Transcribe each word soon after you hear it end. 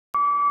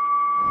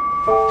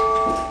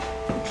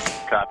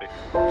Copy.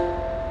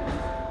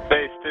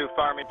 Phase 2,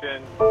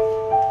 Farmington.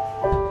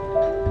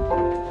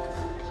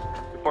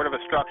 Report of a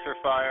structure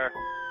fire.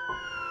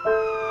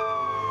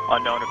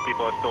 Unknown if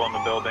people are still in the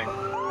building.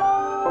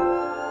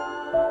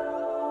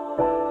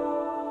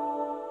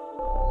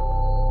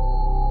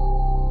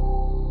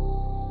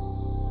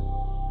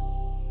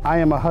 I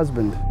am a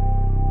husband.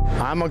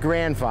 I'm a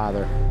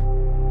grandfather.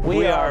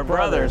 We are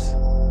brothers.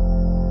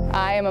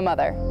 I am a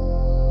mother.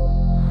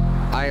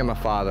 I am a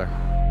father.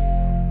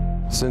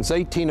 Since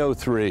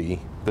 1803,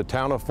 the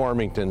town of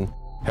Farmington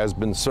has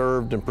been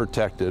served and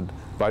protected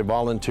by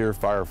volunteer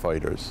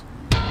firefighters.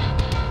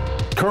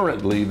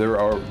 Currently, there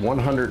are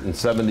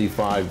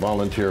 175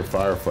 volunteer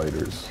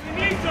firefighters,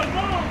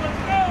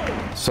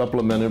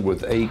 supplemented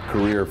with 8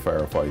 career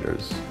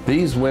firefighters.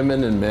 These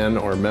women and men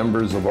are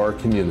members of our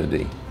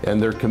community,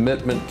 and their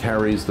commitment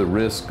carries the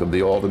risk of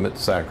the ultimate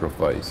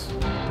sacrifice.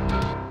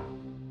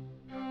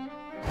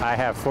 I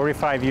have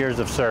 45 years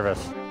of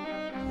service.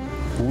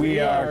 We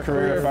are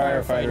career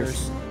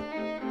firefighters.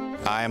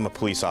 I am a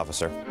police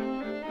officer.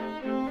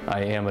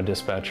 I am a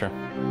dispatcher.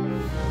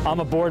 I'm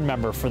a board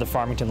member for the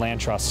Farmington Land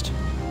Trust.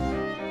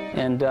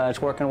 And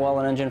it's working well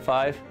in Engine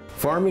 5.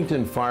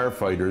 Farmington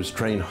firefighters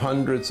train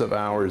hundreds of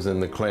hours in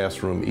the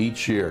classroom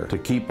each year to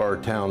keep our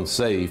town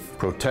safe,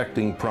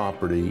 protecting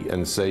property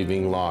and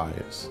saving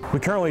lives. We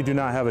currently do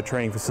not have a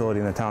training facility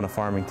in the town of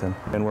Farmington,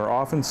 and we're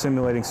often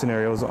simulating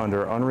scenarios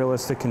under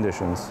unrealistic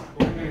conditions.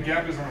 The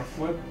gap is on a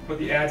flip, put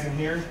the ads in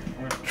here.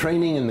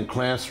 Training in the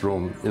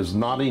classroom is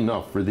not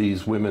enough for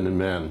these women and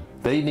men.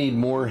 They need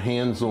more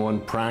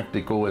hands-on,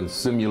 practical, and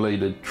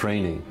simulated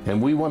training,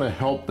 and we want to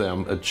help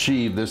them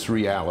achieve this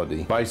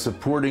reality by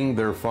supporting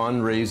their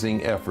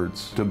fundraising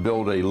efforts to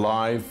build a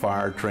live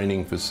fire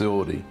training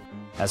facility.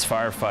 As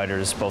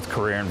firefighters, both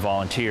career and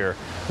volunteer,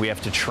 we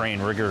have to train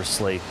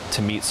rigorously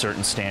to meet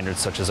certain standards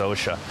such as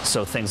OSHA.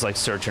 So things like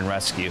search and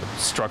rescue,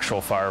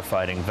 structural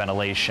firefighting,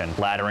 ventilation,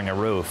 laddering a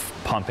roof,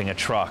 pumping a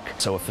truck.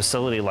 So a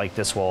facility like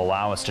this will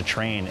allow us to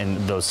train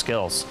in those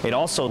skills. It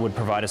also would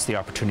provide us the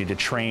opportunity to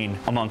train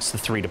amongst the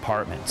 3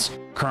 departments.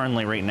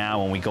 Currently, right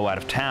now, when we go out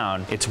of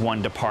town, it's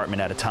one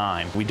department at a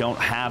time. We don't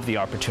have the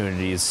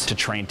opportunities to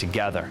train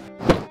together.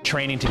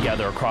 Training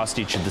together across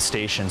each of the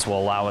stations will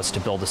allow us to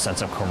build a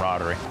sense of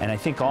camaraderie. And I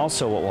think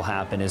also what will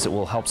happen is it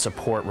will help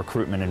support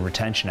recruitment and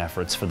retention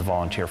efforts for the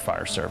volunteer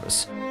fire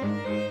service.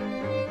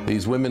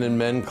 These women and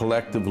men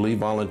collectively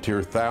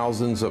volunteer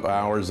thousands of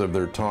hours of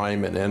their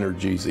time and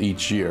energies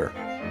each year.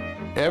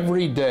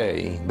 Every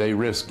day, they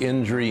risk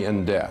injury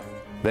and death.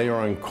 They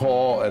are on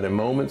call at a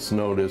moment's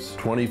notice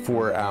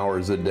 24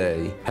 hours a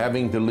day,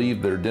 having to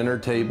leave their dinner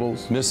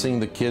tables, missing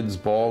the kids'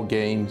 ball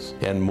games,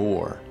 and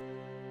more.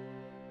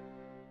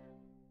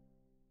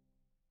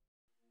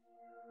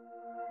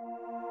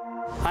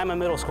 I'm a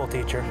middle school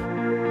teacher.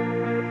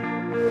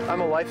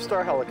 I'm a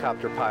Lifestar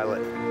helicopter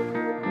pilot.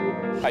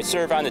 I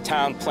serve on the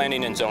town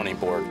planning and zoning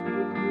board.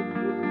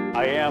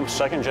 I am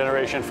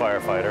second-generation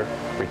firefighter,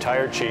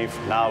 retired chief,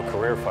 now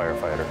career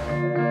firefighter.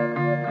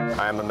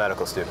 I am a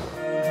medical student.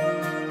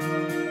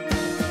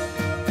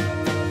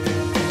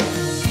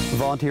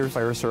 The volunteer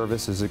fire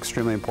service is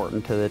extremely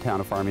important to the town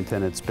of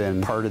Farmington. It's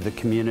been part of the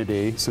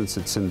community since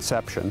its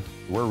inception.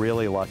 We're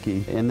really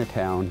lucky in the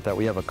town that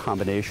we have a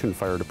combination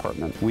fire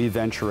department. We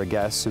venture a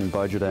guess in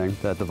budgeting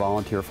that the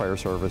volunteer fire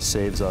service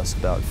saves us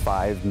about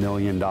 $5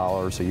 million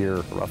a year,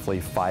 roughly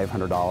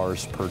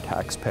 $500 per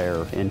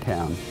taxpayer in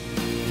town.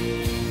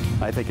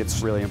 I think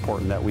it's really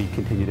important that we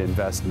continue to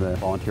invest in the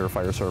volunteer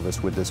fire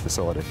service with this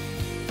facility.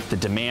 The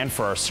demand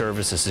for our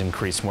services has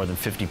increased more than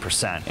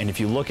 50%. And if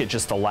you look at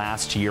just the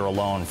last year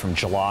alone, from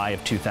July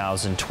of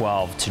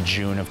 2012 to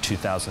June of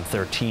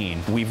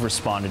 2013, we've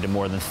responded to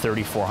more than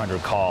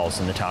 3,400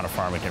 calls in the town of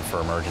Farmington for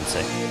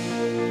emergency.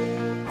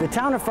 The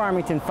Town of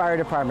Farmington Fire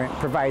Department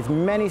provides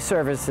many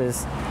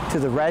services to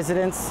the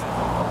residents,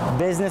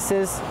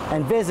 businesses,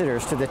 and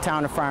visitors to the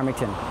town of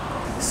Farmington.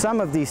 Some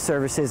of these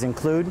services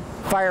include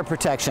fire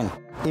protection,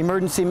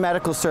 emergency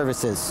medical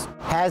services,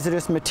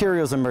 hazardous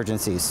materials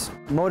emergencies,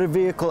 motor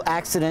vehicle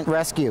accident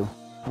rescue,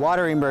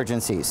 water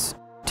emergencies,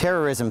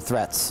 terrorism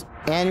threats,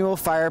 annual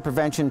fire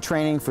prevention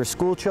training for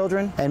school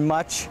children, and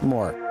much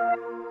more.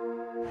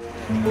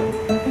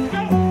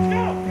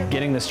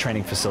 Getting this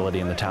training facility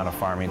in the town of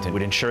Farmington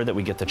would ensure that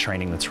we get the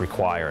training that's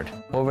required.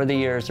 Over the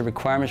years, the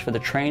requirements for the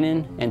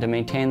training and to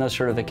maintain those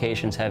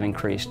certifications have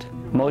increased.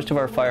 Most of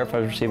our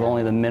firefighters receive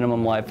only the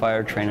minimum live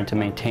fire training to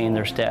maintain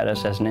their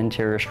status as an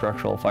interior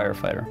structural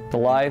firefighter. The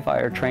live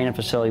fire training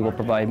facility will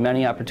provide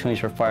many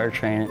opportunities for fire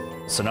training.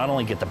 So not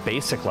only get the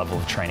basic level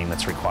of training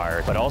that's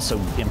required, but also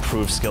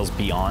improve skills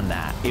beyond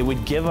that. It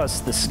would give us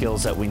the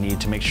skills that we need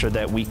to make sure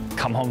that we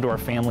come home to our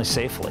family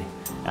safely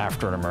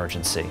after an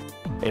emergency.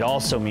 It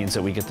also means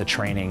that we get the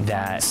training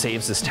that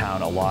saves this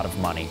town a lot of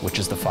money, which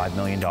is the $5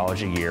 million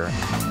a year.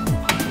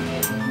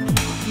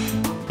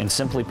 And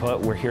simply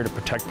put, we're here to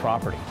protect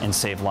property and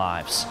save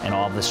lives, and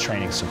all of this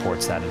training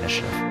supports that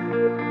initiative.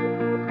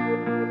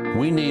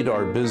 We need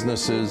our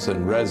businesses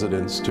and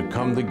residents to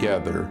come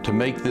together to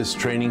make this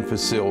training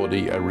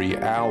facility a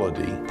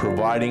reality,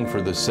 providing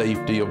for the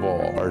safety of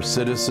all, our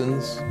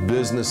citizens,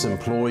 business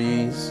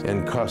employees,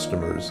 and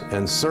customers,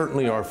 and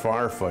certainly our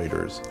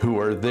firefighters who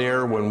are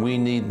there when we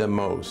need them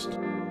most.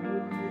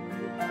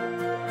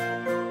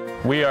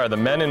 We are the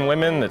men and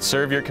women that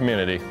serve your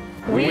community.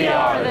 We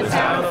are the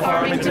Town of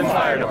Farmington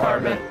Fire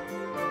Department.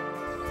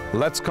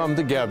 Let's come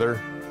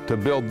together to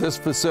build this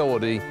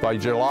facility by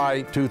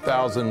July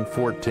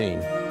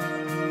 2014.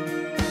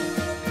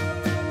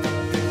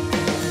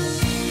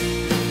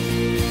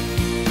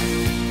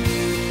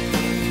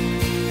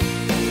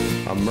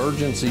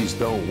 Emergencies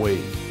don't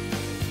wait.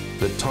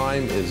 The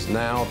time is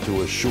now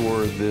to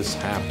assure this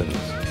happens.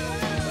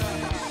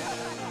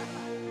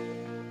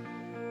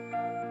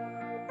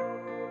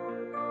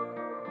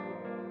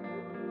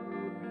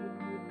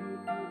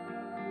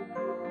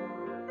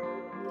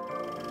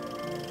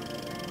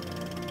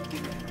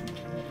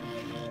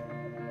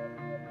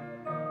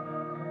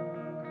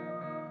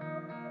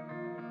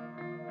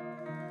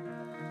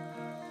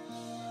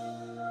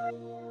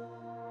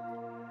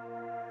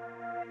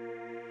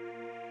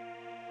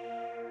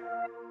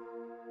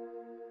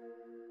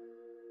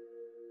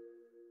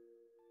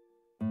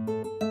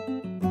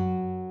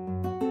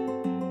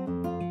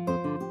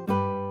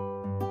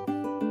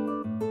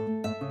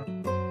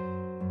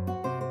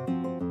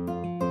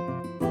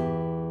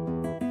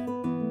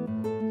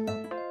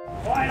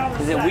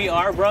 Is it we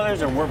are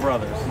brothers or we're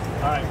brothers?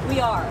 All right. We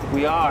are.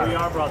 We are. We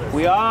are brothers.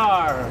 We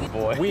are.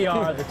 Boy. We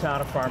are the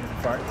Town of Farmington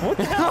Fire. What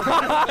the hell?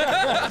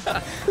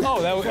 Oh,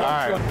 that was all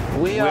right.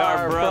 We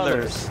are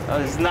brothers.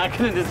 Oh, it's not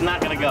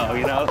gonna go,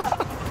 you know?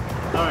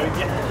 All right,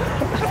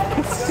 yeah.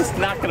 It's just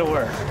not gonna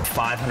work.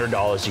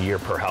 $500 a year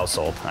per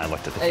household. I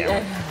looked at the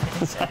camera.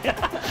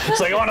 It's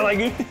like, I want to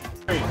like...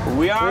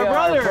 We are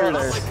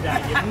brothers.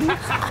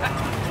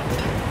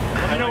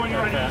 I know when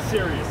you're ready to be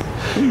serious.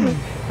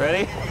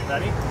 Ready?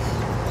 Ready?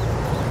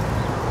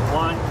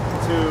 1,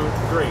 2,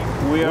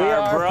 3. We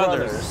are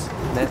brothers.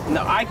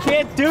 No, I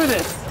can't do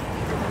this.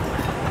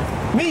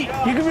 Me,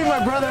 you can be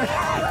my brother.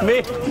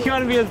 Me, you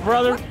want to be his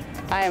brother?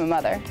 I am a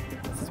mother.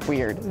 This is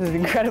weird. This is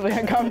incredibly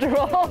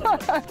uncomfortable.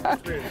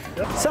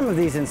 Some of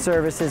these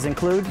services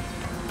include...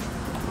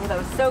 Oh, that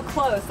was so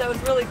close. That was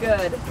really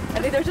good. I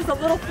think there's just a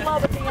little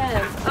flub at the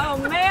end. Oh,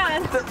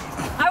 man.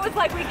 I was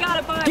like, we got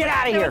to buy. Get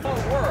out of here.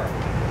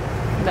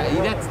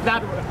 That's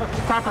not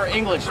proper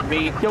English,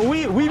 me. Yo,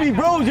 we be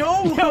bros,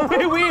 yo. Yo,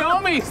 we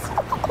homies.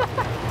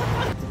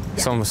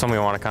 Somebody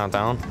want to count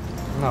down?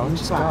 No,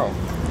 just go.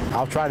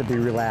 I'll try to be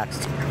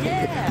relaxed.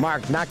 Yeah.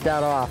 Mark, knock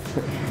that off.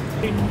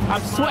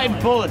 I'm sweating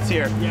bullets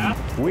here. Yeah?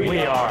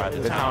 We are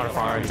the Town of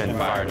Farmington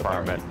Fire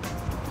Department.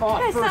 You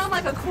guys sound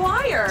like a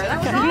choir.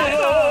 That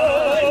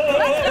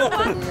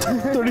was awesome.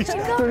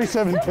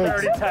 37 takes.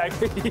 30 tags.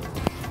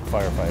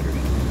 Firefighters.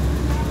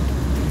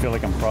 I feel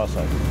like I'm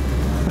cross-eyed.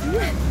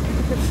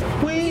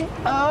 We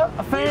are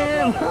a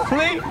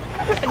family.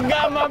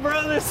 Got my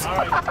brothers. All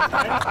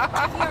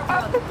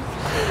right.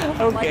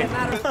 Okay.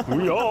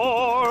 We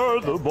are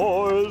the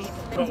boys.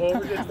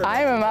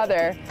 I am a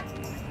mother.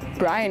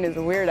 Brian is a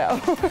weirdo.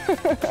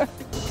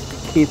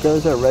 Keith,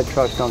 those red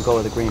trucks don't go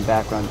with a green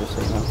background, just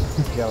so you know.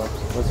 Yellow.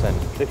 Listen.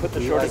 They put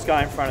the shortest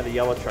guy in front of the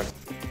yellow truck.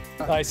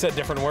 I said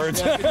different words.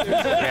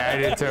 Yeah, I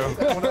did too.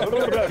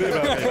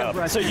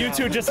 So you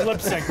two just lip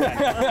sync then.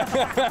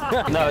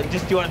 No,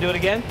 just do you want to do it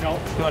again? No.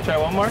 You want to try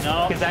one more?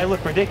 No. Because I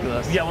look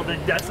ridiculous. Yeah, well,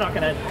 that's not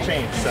going to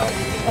change, so.